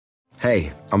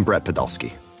Hey, I'm Brett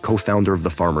Podolsky, co-founder of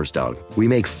The Farmer's Dog. We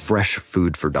make fresh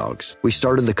food for dogs. We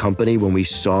started the company when we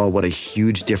saw what a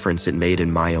huge difference it made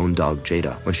in my own dog,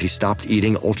 Jada, when she stopped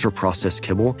eating ultra-processed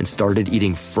kibble and started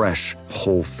eating fresh,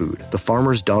 whole food. The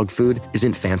Farmer's Dog food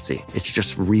isn't fancy. It's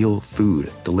just real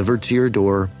food delivered to your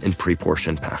door in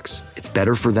pre-portioned packs. It's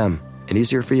better for them and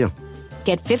easier for you.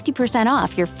 Get 50%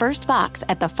 off your first box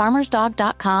at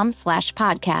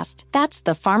thefarmersdog.com/podcast. That's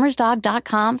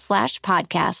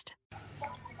thefarmersdog.com/podcast.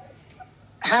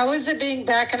 How is it being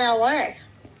back in LA?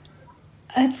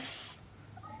 It's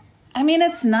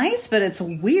nice, but it's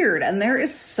weird. And there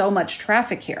is so much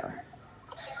traffic here.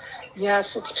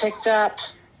 Yes, it's picked up.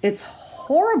 It's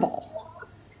horrible.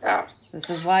 Yeah.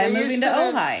 This is why I'm moving to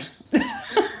Ojai.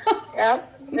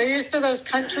 Yep. They're used to those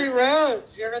country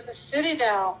roads. You're in the city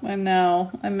now. I know.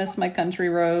 I miss my country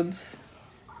roads.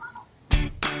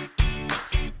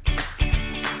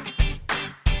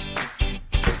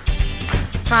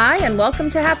 Hi, and welcome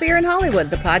to Happier in Hollywood,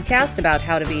 the podcast about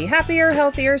how to be happier,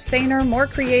 healthier, saner, more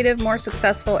creative, more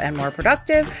successful, and more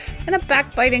productive in a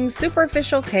backbiting,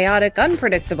 superficial, chaotic,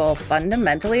 unpredictable,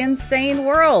 fundamentally insane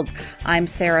world. I'm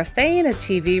Sarah Fain, a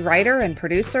TV writer and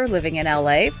producer living in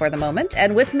LA for the moment,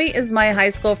 and with me is my high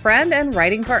school friend and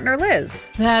writing partner, Liz.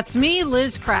 That's me,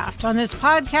 Liz Craft. On this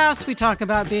podcast, we talk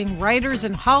about being writers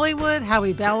in Hollywood, how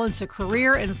we balance a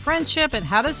career and friendship, and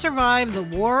how to survive the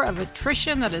war of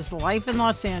attrition that is life in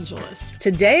Los Angeles.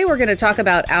 Today, we're going to talk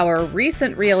about our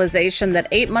recent realization that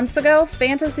 8 months ago,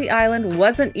 Fantasy Island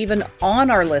wasn't even on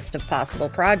our list of possible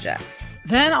projects.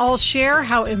 Then I'll share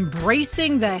how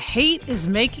embracing the hate is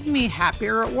making me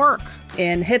happier at work.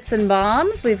 In Hits and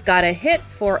Bombs, we've got a hit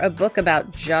for a book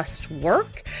about just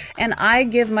work, and I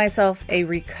give myself a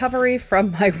recovery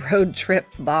from my road trip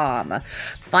bomb.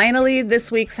 Finally, this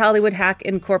week's Hollywood Hack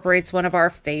incorporates one of our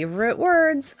favorite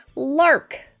words,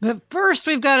 LARP. But first,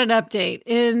 we've got an update.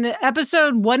 In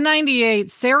episode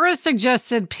 198, Sarah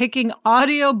suggested picking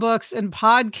audiobooks and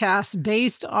podcasts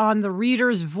based on the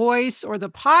reader's voice or the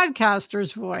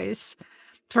podcaster's voice.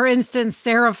 For instance,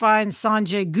 Sarah finds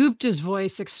Sanjay Gupta's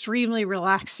voice extremely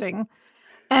relaxing.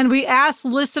 And we asked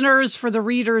listeners for the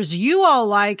readers you all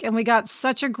like, and we got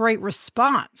such a great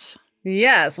response.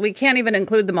 Yes, we can't even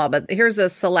include them all, but here's a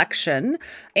selection.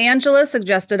 Angela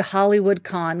suggested Hollywood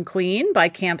Con Queen by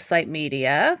Campsite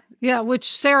Media. Yeah,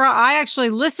 which, Sarah, I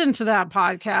actually listened to that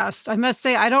podcast. I must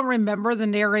say, I don't remember the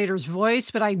narrator's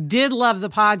voice, but I did love the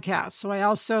podcast. So I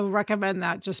also recommend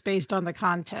that just based on the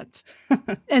content.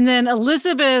 And then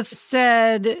Elizabeth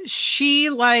said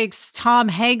she likes Tom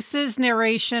Hanks's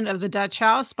narration of The Dutch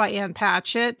House by Ann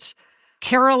Patchett.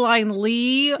 Caroline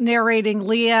Lee narrating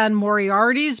Leanne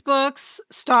Moriarty's books.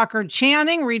 Stockard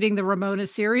Channing reading the Ramona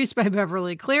series by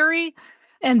Beverly Cleary.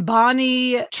 And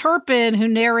Bonnie Turpin, who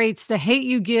narrates The Hate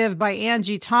U Give by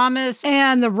Angie Thomas,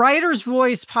 and the Writer's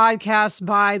Voice podcast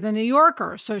by The New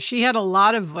Yorker. So she had a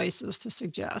lot of voices to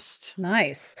suggest.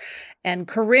 Nice. And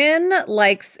Corinne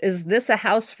likes Is This a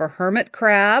House for Hermit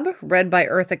Crab, read by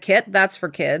Eartha Kitt. That's for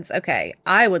kids. Okay,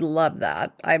 I would love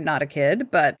that. I'm not a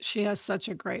kid, but... She has such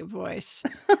a great voice.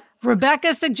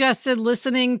 Rebecca suggested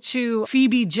listening to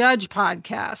Phoebe Judge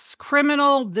podcasts,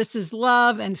 Criminal, This Is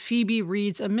Love, and Phoebe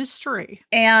Reads a Mystery.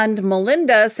 And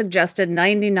Melinda suggested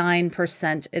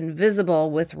 99%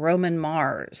 Invisible with Roman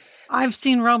Mars. I've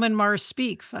seen Roman Mars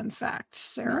speak, fun fact,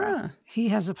 Sarah. Yeah. He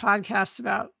has a podcast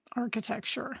about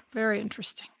architecture. Very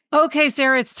interesting. Okay,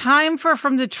 Sarah, it's time for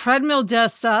From the Treadmill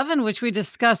Deaths Of, in which we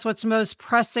discuss what's most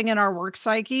pressing in our work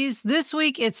psyches. This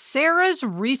week, it's Sarah's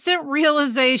recent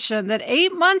realization that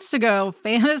 8 months ago,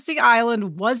 Fantasy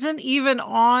Island wasn't even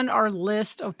on our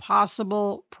list of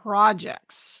possible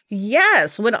projects.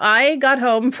 Yes, when I got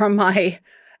home from my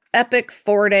epic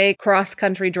 4-day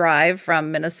cross-country drive from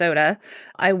Minnesota,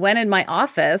 I went in my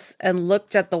office and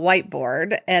looked at the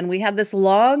whiteboard, and we had this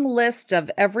long list of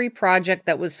every project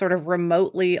that was sort of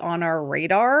remotely on our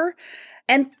radar,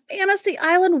 and Fantasy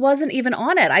Island wasn't even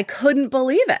on it. I couldn't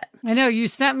believe it. I know, you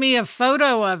sent me a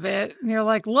photo of it, and you're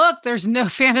like, look, there's no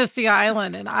Fantasy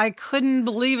Island, and I couldn't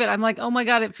believe it. I'm like, oh my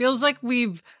God, it feels like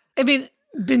we've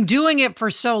been doing it for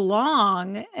so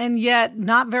long, and yet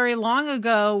not very long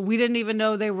ago, we didn't even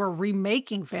know they were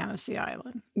remaking Fantasy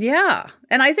Island. Yeah.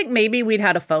 And I think maybe we'd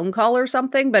had a phone call or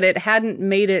something, but it hadn't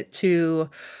made it to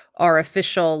our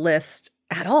official list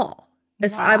at all. Wow.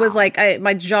 I was like,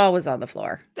 my jaw was on the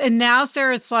floor. And now,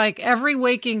 Sarah, it's like every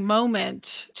waking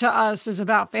moment to us is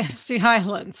about Fantasy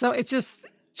Island. So it's just,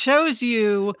 shows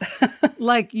you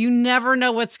like you never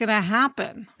know what's going to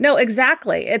happen. No,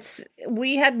 exactly.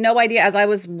 We had no idea as I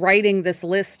was writing this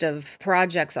list of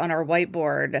projects on our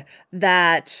whiteboard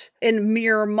that in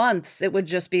mere months it would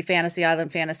just be Fantasy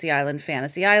Island, Fantasy Island,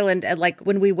 Fantasy Island. And like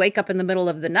when we wake up in the middle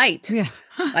of the night,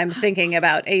 I'm thinking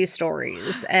about A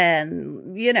stories and,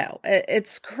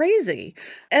 it's crazy.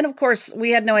 And of course,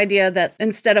 we had no idea that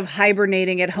instead of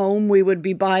hibernating at home, we would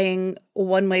be buying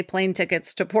one-way plane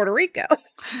tickets to Puerto Rico.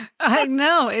 I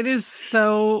know. It is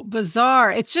so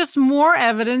bizarre. It's just more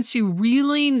evidence you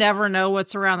really never know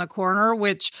what's around the corner,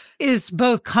 which is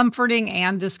both comforting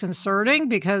and disconcerting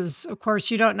because, of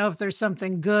course, you don't know if there's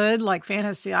something good like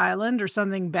Fantasy Island or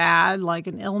something bad like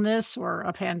an illness or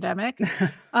a pandemic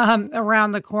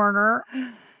around the corner.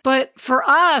 But for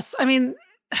us, I mean,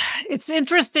 it's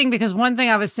interesting because one thing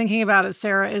I was thinking about it,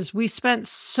 Sarah, is we spent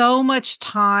so much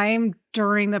time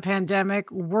during the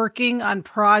pandemic working on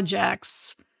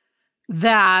projects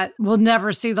that will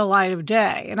never see the light of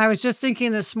day. And I was just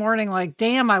thinking this morning, like,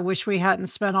 damn, I wish we hadn't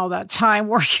spent all that time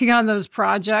working on those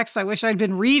projects. I wish I'd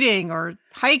been reading or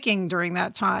hiking during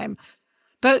that time.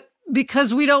 But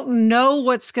because we don't know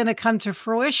what's going to come to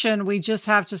fruition, we just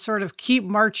have to sort of keep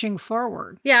marching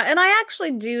forward. Yeah, and I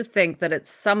actually do think that at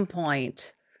some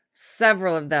point,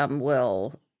 several of them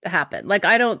will happen. Like,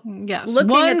 I don't, looking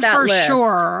one at that for list,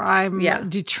 sure, I'm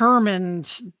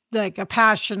determined, like a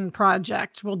passion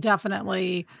project will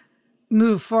definitely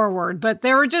move forward. But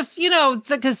there were just,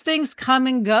 because things come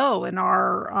and go in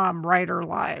our writer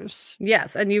lives.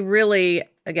 Yes. And you really,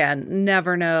 again,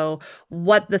 never know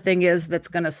what the thing is that's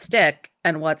going to stick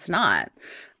and what's not.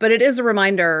 But it is a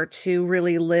reminder to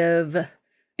really live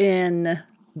in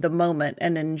the moment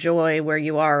and enjoy where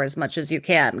you are as much as you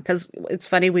can. Because it's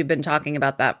funny, we've been talking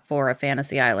about that for a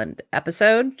Fantasy Island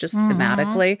episode, just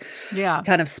thematically. Yeah.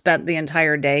 Kind of spent the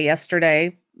entire day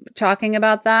yesterday talking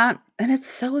about that. And it's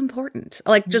so important.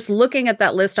 Like just looking at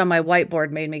that list on my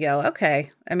whiteboard made me go,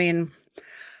 okay, I mean,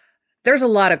 there's a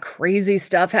lot of crazy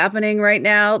stuff happening right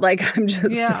now. Like I'm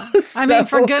just, I mean,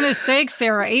 for goodness sake,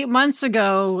 Sarah, 8 months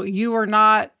ago, you were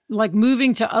not like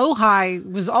moving to Ojai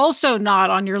was also not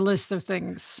on your list of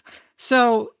things.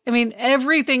 So, I mean,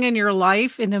 everything in your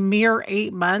life in a mere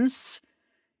 8 months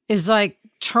is like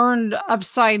turned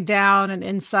upside down and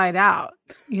inside out.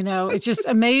 It's just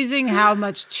amazing how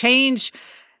much change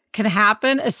can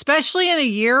happen, especially in a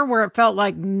year where it felt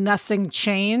like nothing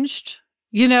changed,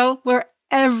 where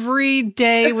every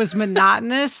day was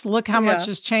monotonous. Look how much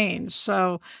has changed.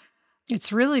 So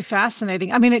it's really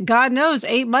fascinating. I mean, God knows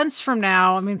 8 months from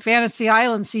now, Fantasy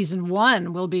Island season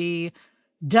 1 will be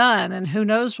done and who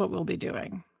knows what we'll be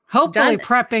doing. Hopefully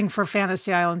prepping for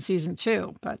Fantasy Island season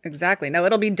 2. But exactly. No,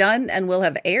 it'll be done and will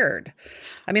have aired.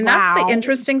 I mean, that's the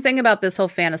interesting thing about this whole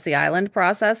Fantasy Island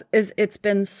process is it's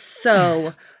been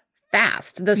so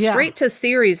fast. The straight to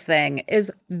series thing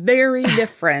is very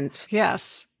different.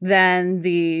 Yes. Than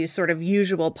the sort of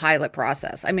usual pilot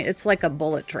process. I mean, it's like a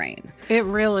bullet train. It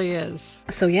really is.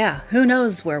 So yeah, who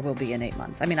knows where we'll be in 8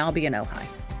 months? I mean, I'll be in Ojai.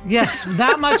 Yes,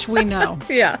 that much we know.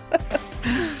 Yeah.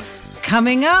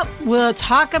 Coming up, we'll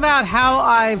talk about how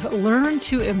I've learned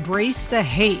to embrace the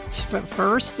hate. But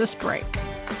first, this break.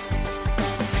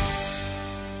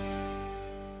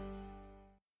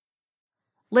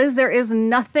 Liz, there is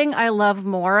nothing I love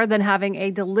more than having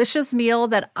a delicious meal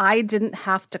that I didn't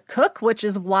have to cook, which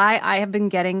is why I have been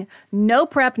getting no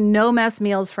prep, no mess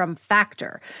meals from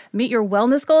Factor. Meet your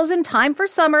wellness goals in time for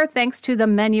summer thanks to the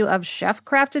menu of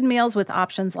chef-crafted meals with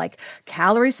options like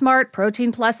Calorie Smart,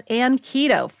 Protein Plus, and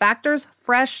Keto. Factor's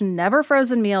fresh, never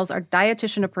frozen meals are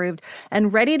dietitian approved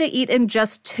and ready to eat in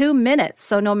just 2 minutes.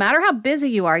 So no matter how busy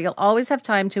you are, you'll always have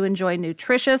time to enjoy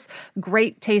nutritious,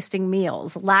 great tasting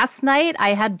meals. Last night,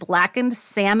 I had blackened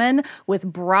salmon with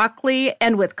broccoli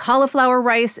and with cauliflower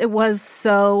rice. It was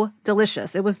so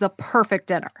delicious. It was the perfect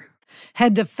dinner.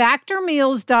 Head to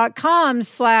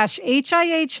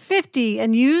factormeals.com/HIH50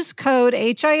 and use code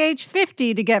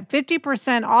HIH50 to get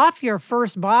 50% off your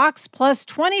first box plus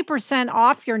 20%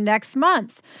 off your next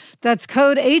month. That's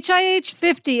code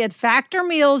HIH50 at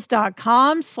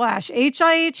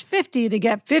factormeals.com/HIH50 to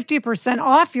get 50%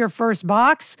 off your first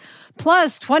box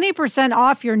plus 20%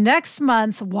 off your next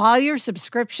month while your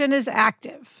subscription is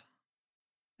active.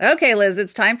 Okay, Liz,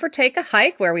 it's time for Take a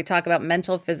Hike, where we talk about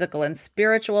mental, physical, and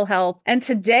spiritual health. And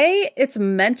today, it's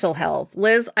mental health.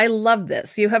 Liz, I love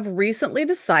this. You have recently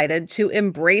decided to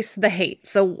embrace the hate.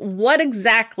 So what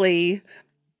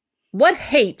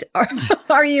hate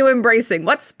are you embracing?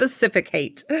 What specific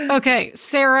hate? Okay,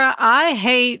 Sarah, I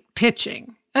hate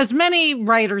pitching. as many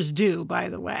writers do, by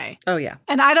the way. Oh, yeah.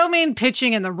 And I don't mean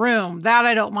pitching in the room. That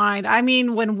I don't mind. I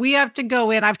mean, when we have to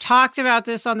go in, I've talked about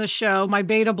this on the show, my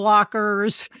beta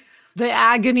blockers, the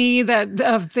agony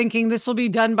of thinking this will be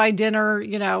done by dinner,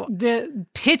 the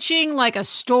pitching like a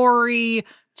story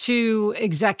to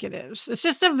executives. It's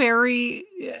just a very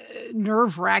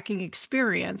nerve-wracking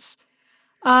experience.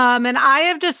 And I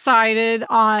have decided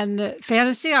on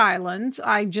Fantasy Island,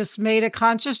 I just made a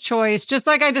conscious choice, just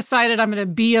like I decided I'm going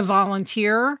to be a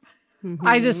volunteer. Mm-hmm.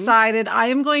 I decided I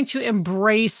am going to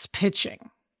embrace pitching.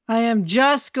 I am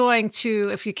just going to,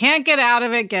 if you can't get out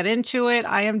of it, get into it.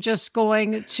 I am just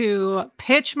going to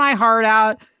pitch my heart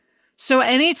out. So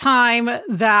anytime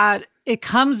that it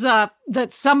comes up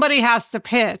that somebody has to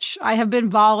pitch, I have been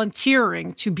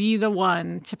volunteering to be the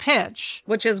one to pitch.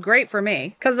 Which is great for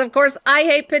me, because of course I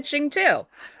hate pitching too.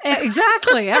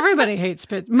 Exactly. Everybody hates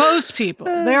pitch. Most people.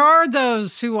 There are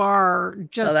those who are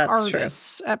just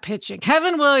artists at pitching.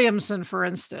 Kevin Williamson, for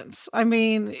instance. I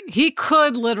mean, he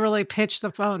could literally pitch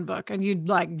the phone book and you'd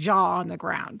like jaw on the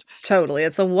ground. Totally.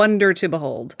 It's a wonder to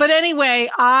behold. But anyway,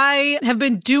 I have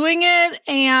been doing it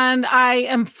and I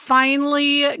am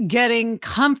finally getting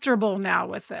comfortable now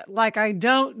with it. Like I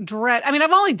don't dread. I mean,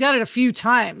 I've only done it a few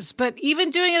times, but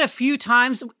even doing it a few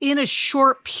times in a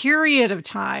short period of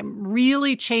time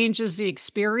really changes the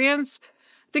experience.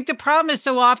 I think the problem is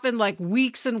so often like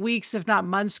weeks and weeks, if not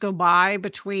months, go by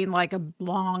between like a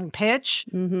long pitch.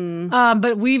 Mm-hmm.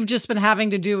 But we've just been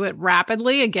having to do it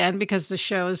rapidly again because the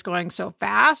show is going so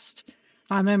fast.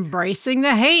 I'm embracing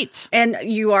the hate. And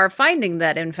you are finding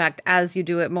that, in fact, as you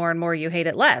do it more and more, you hate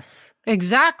it less.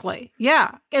 Exactly.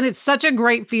 Yeah. And it's such a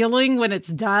great feeling when it's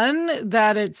done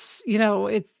that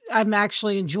I'm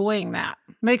actually enjoying that.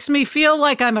 Makes me feel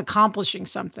like I'm accomplishing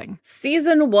something.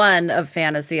 Season 1 of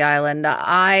Fantasy Island,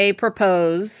 I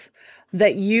propose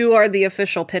that you are the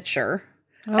official pitcher.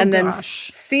 Oh, and then gosh.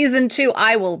 Season 2,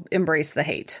 I will embrace the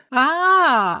hate.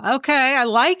 Ah, okay. I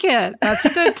like it. That's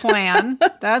a good plan.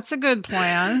 That's a good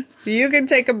plan. You can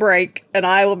take a break and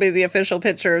I will be the official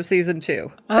pitcher of Season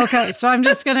 2. Okay. So I'm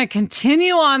just going to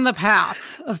continue on the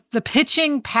path of the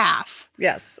pitching path.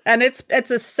 Yes. And it's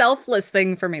a selfless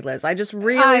thing for me, Liz. I just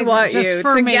really want you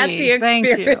to get the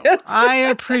experience. Thank you. I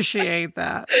appreciate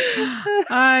that.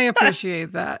 I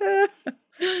appreciate that.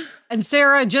 And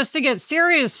Sarah, just to get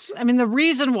serious, I mean, the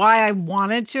reason why I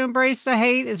wanted to embrace the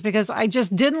hate is because I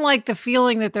just didn't like the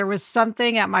feeling that there was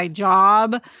something at my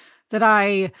job that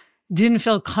I didn't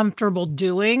feel comfortable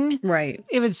doing. Right.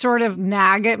 It would sort of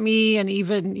nag at me and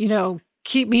even,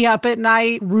 keep me up at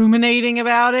night ruminating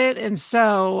about it. And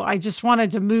so I just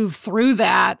wanted to move through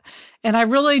that. And I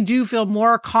really do feel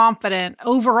more confident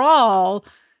overall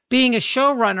being a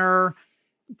showrunner,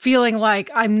 feeling like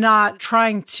I'm not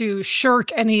trying to shirk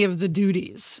any of the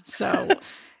duties. So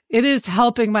it is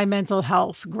helping my mental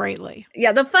health greatly.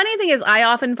 Yeah, the funny thing is I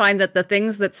often find that the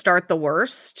things that start the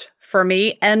worst for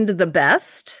me end the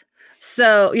best.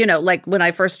 So, like when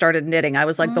I first started knitting, I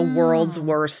was like the world's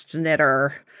worst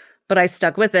knitter, but I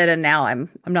stuck with it. And now I'm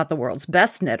not the world's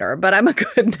best knitter, but I'm a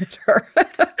good knitter.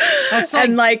 That's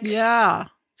yeah.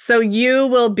 So you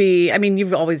will be, I mean,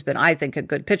 you've always been, I think, a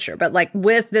good pitcher, but like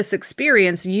with this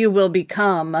experience, you will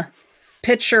become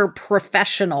pitcher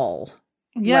professional.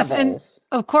 Yes. level. And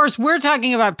of course, we're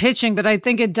talking about pitching, but I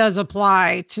think it does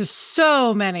apply to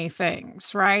so many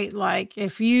things, right? Like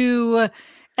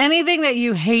anything that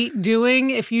you hate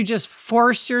doing, if you just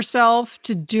force yourself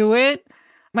to do it.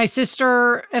 My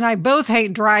sister and I both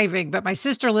hate driving, but my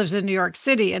sister lives in New York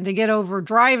City. And to get over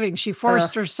driving, she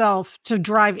forced herself to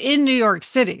drive in New York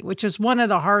City, which is one of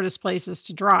the hardest places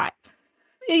to drive.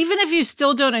 Even if you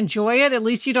still don't enjoy it, at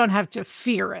least you don't have to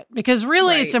fear it. Because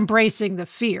really, It's embracing the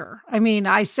fear. I mean,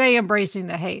 I say embracing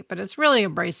the hate, but it's really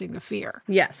embracing the fear.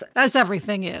 Yes. As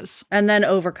everything is. And then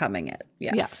overcoming it.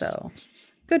 Yes. So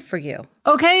good for you.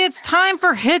 Okay, it's time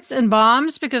for hits and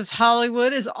bombs because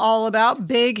Hollywood is all about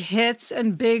big hits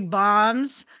and big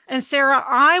bombs. And Sarah,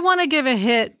 I want to give a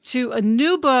hit to a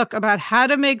new book about how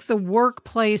to make the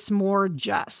workplace more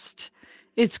just.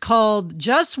 It's called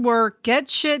Just Work, Get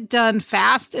Shit Done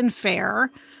Fast and Fair.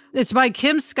 It's by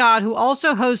Kim Scott, who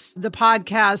also hosts the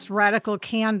podcast Radical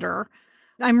Candor.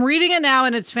 I'm reading it now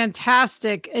and it's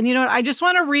fantastic. And you know what? I just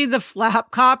want to read the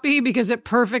flap copy because it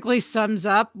perfectly sums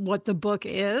up what the book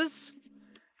is.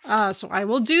 So I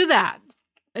will do that.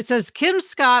 It says, Kim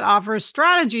Scott offers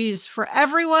strategies for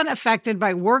everyone affected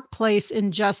by workplace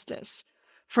injustice.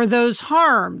 For those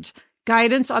harmed,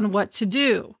 guidance on what to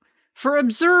do. For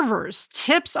observers,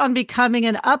 tips on becoming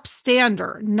an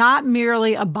upstander, not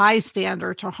merely a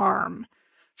bystander to harm.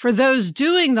 For those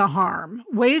doing the harm,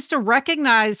 ways to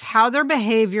recognize how their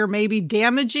behavior may be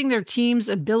damaging their team's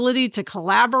ability to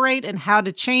collaborate and how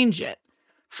to change it.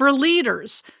 For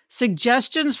leaders,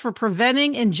 suggestions for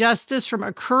preventing injustice from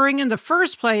occurring in the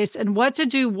first place and what to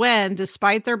do when,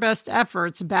 despite their best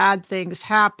efforts, bad things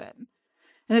happen.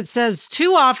 And it says,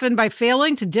 too often, by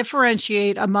failing to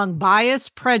differentiate among bias,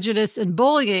 prejudice, and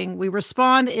bullying, we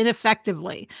respond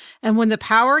ineffectively. And when the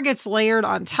power gets layered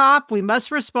on top, we must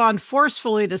respond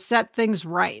forcefully to set things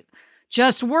right.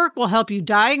 Just work will help you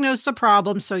diagnose the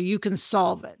problem so you can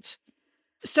solve it.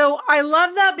 So I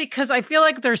love that because I feel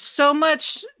like there's so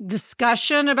much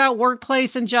discussion about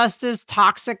workplace injustice,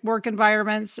 toxic work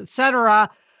environments, etc.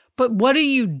 But what do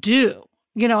you do?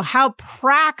 You know, how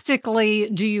practically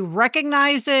do you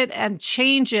recognize it and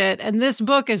change it? And this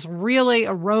book is really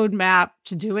a roadmap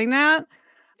to doing that.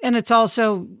 And it's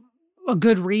also a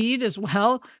good read as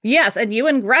well. Yes. And you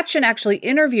and Gretchen actually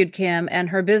interviewed Kim and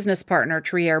her business partner,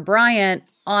 Trier Bryant,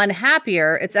 on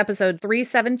Happier. It's episode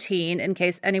 317, in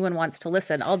case anyone wants to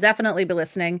listen. I'll definitely be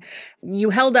listening.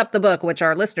 You held up the book, which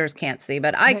our listeners can't see,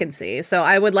 but I can see. So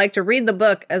I would like to read the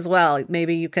book as well.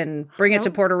 Maybe you can bring it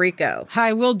to Puerto Rico.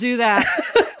 I will do that.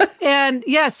 And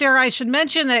yeah, Sarah, I should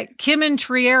mention that Kim and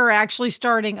Trier are actually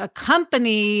starting a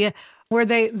company where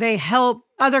they help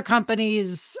other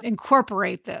companies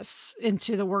incorporate this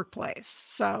into the workplace.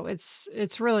 So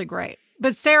it's really great.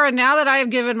 But Sarah, now that I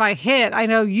have given my hit, I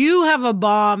know you have a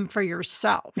bomb for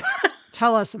yourself.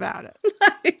 Tell us about it.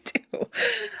 I do.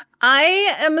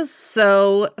 I am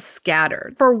so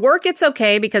scattered. For work, it's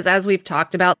okay because as we've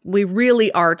talked about, we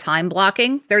really are time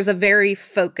blocking. There's a very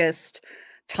focused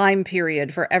time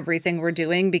period for everything we're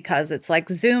doing because it's like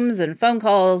Zooms and phone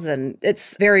calls and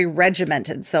it's very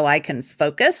regimented so I can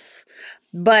focus.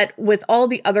 But with all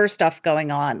the other stuff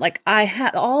going on, like I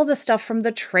had all the stuff from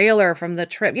the trailer, from the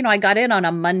trip, you know, I got in on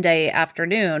a Monday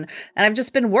afternoon and I've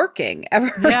just been working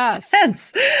ever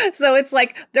since. So it's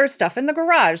like there's stuff in the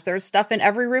garage. There's stuff in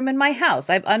every room in my house.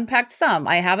 I've unpacked some.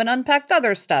 I haven't unpacked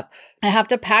other stuff. I have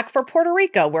to pack for Puerto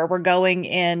Rico where we're going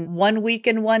in 1 week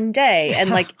and 1 day.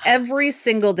 And like every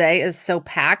single day is so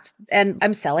packed and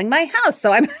I'm selling my house.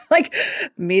 So I'm like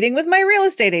meeting with my real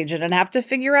estate agent and have to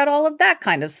figure out all of that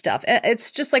kind of stuff.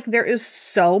 It's just like there is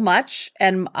so much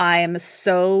and I'm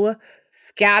so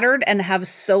scattered and have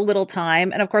so little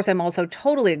time. And of course, I'm also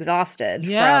totally exhausted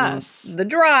from the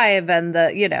drive and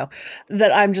the, you know,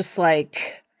 that I'm just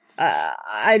like,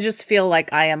 I just feel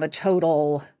like I am a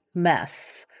total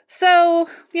mess. So,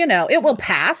 you know, it will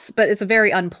pass, but it's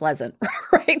very unpleasant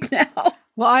right now.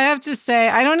 Well, I have to say,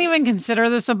 I don't even consider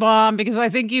this a bomb because I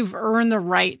think you've earned the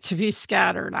right to be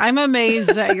scattered. I'm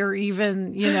amazed that you're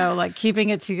even, you know, like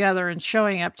keeping it together and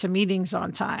showing up to meetings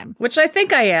on time. Which I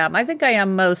think I am. I think I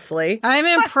am mostly. I'm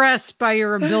impressed by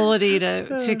your ability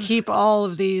to keep all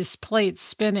of these plates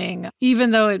spinning,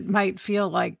 even though it might feel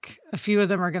like a few of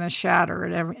them are going to shatter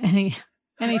at any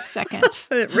second.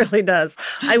 It really does.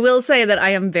 I will say that I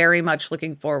am very much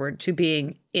looking forward to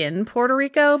being in Puerto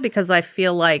Rico because I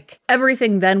feel like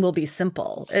everything then will be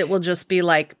simple. It will just be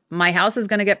like my house is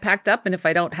going to get packed up. And if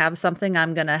I don't have something,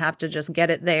 I'm going to have to just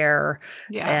get it there.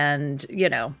 Yeah. And, you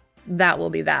know, that will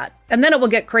be that. And then it will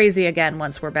get crazy again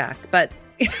once we're back. But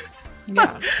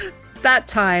yeah, that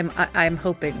time I'm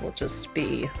hoping will just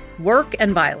be work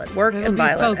and Violet, focused.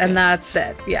 And that's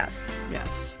it. Yes.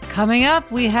 Yes. Coming up,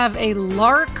 we have a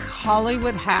Lark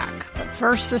Hollywood hack. But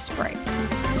first, this break.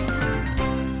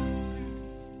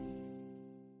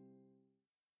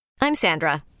 I'm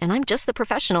Sandra, and I'm just the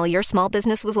professional your small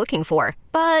business was looking for.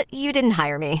 But you didn't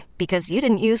hire me because you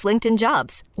didn't use LinkedIn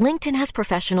Jobs. LinkedIn has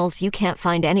professionals you can't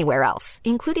find anywhere else,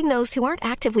 including those who aren't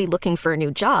actively looking for a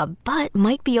new job, but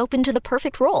might be open to the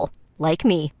perfect role, like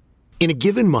me. In a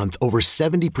given month, over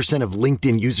 70% of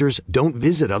LinkedIn users don't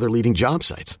visit other leading job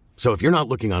sites. So if you're not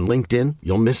looking on LinkedIn,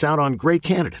 you'll miss out on great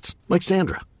candidates like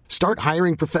Sandra. Start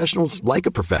hiring professionals like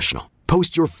a professional.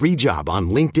 Post your free job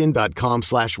on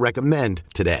linkedin.com/recommend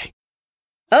today.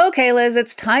 Okay, Liz,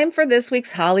 it's time for this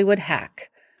week's Hollywood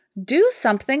hack. Do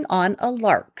something on a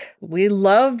lark. We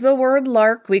love the word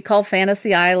lark. We call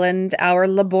Fantasy Island our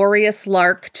laborious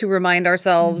lark to remind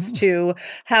ourselves to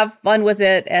have fun with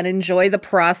it and enjoy the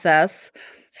process.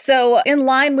 So in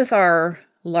line with our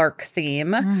lark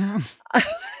theme.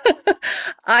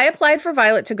 I applied for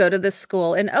Violet to go to this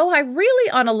school in Ojai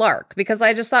really on a lark because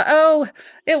I just thought, oh,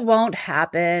 it won't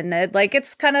happen.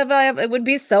 It's kind of it would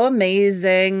be so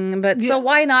amazing, but so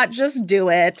why not just do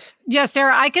it? Yeah,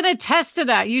 Sarah, I can attest to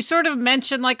that. You sort of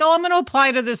mentioned like, oh, I'm going to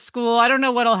apply to this school. I don't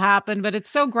know what'll happen, but it's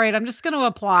so great. I'm just going to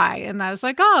apply. And I was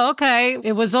like, oh, okay.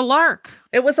 It was a lark.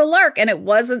 It was a lark, and it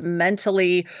wasn't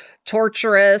mentally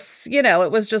torturous.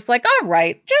 It was just like, all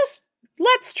right, just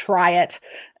let's try it.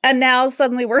 And now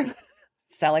suddenly we're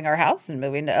selling our house and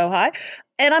moving to Ojai.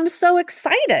 And I'm so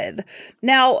excited.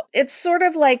 Now, it's sort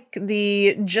of like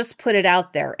the just put it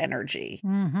out there energy.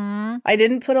 Mm-hmm. I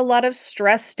didn't put a lot of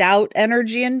stressed out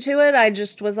energy into it. I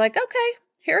just was like, okay,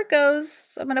 here it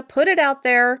goes. I'm going to put it out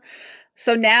there.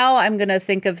 So now I'm going to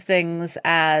think of things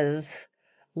as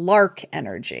lark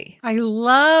energy. I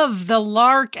love the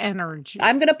lark energy.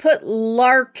 I'm going to put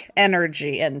lark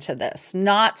energy into this,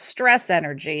 not stress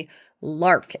energy,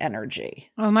 lark energy.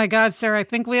 Oh my God, Sarah, I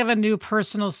think we have a new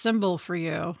personal symbol for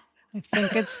you. I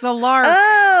think it's the lark.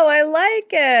 Oh, I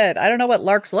like it. I don't know what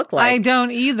larks look like. I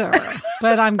don't either,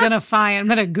 but I'm going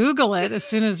to Google it as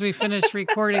soon as we finish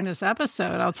recording this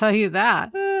episode. I'll tell you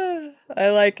that.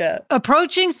 I like it.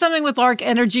 Approaching something with lark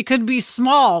energy could be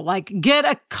small, like get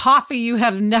a coffee you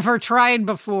have never tried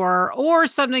before, or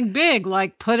something big,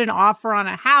 like put an offer on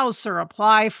a house or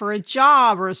apply for a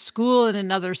job or a school in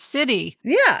another city.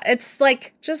 Yeah, it's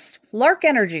like just lark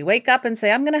energy. Wake up and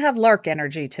say, I'm going to have lark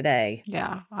energy today.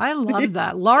 Yeah, I love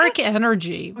that. Lark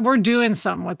energy. We're doing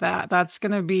something with that. That's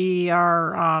going to be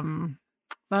our...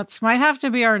 might have to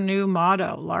be our new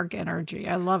motto, lark energy.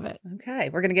 I love it. Okay,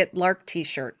 we're gonna get lark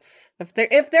t-shirts. If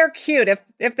they're cute,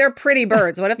 if they're pretty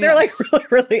birds. What if they're like really,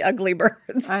 really ugly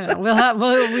birds? I know.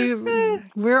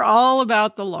 We're all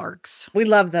about the larks. We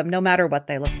love them no matter what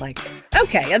they look like.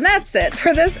 Okay, and that's it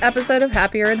for this episode of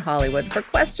Happier in Hollywood. For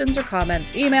questions or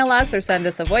comments, email us or send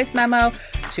us a voice memo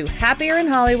to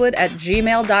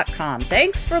happierinhollywood@gmail.com.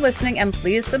 Thanks for listening, and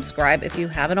please subscribe if you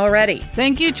haven't already.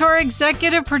 Thank you to our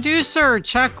executive producer,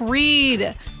 Chuck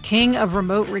Reed, king of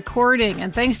remote recording.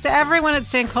 And thanks to everyone at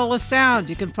Sankola Sound.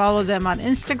 You can follow them on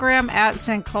Instagram at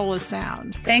Sankola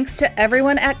Sound. Thanks to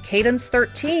everyone at Cadence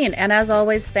 13. And as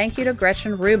always, thank you to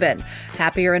Gretchen Rubin.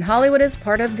 Happier in Hollywood is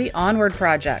part of the Onward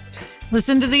Project.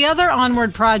 Listen to the other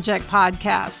Onward Project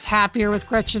podcasts, Happier with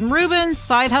Gretchen Rubin,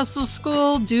 Side Hustle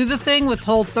School, Do the Thing with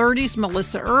Whole30's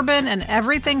Melissa Urban, and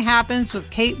Everything Happens with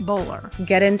Kate Bowler.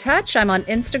 Get in touch. I'm on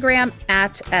Instagram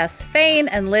at @sfain,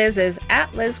 and Liz is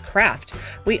at Liz Craft.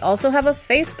 We also have a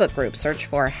Facebook group. Search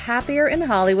for Happier in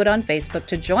Hollywood on Facebook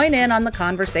to join in on the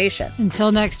conversation.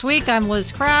 Until next week, I'm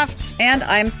Liz Craft. And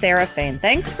I'm Sarah Fain.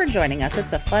 Thanks for joining us.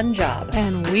 It's a fun job.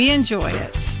 And we enjoy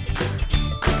it.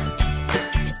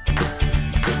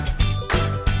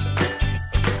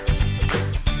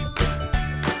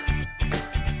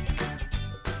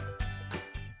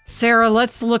 Sarah,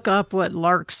 let's look up what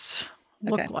larks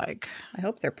look like. I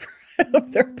hope they're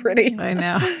pretty. I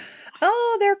know.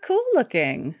 Oh, they're cool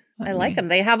looking. I like them.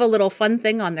 They have a little fun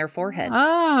thing on their forehead.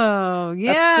 Oh,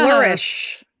 yeah. A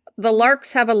flourish. The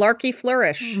larks have a larky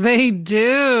flourish. They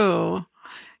do.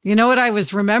 You know what I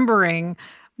was remembering?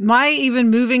 My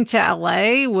even moving to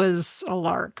LA was a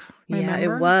lark. Remember? Yeah,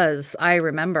 it was. I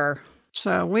remember.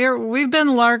 So we've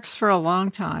been larks for a long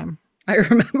time. I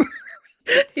remember.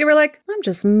 You were like, I'm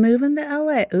just moving to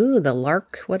LA. Ooh, the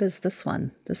lark. What is this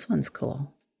one? This one's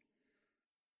cool.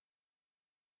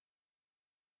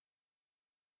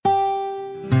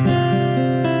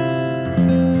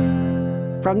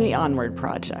 From the Onward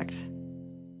Project.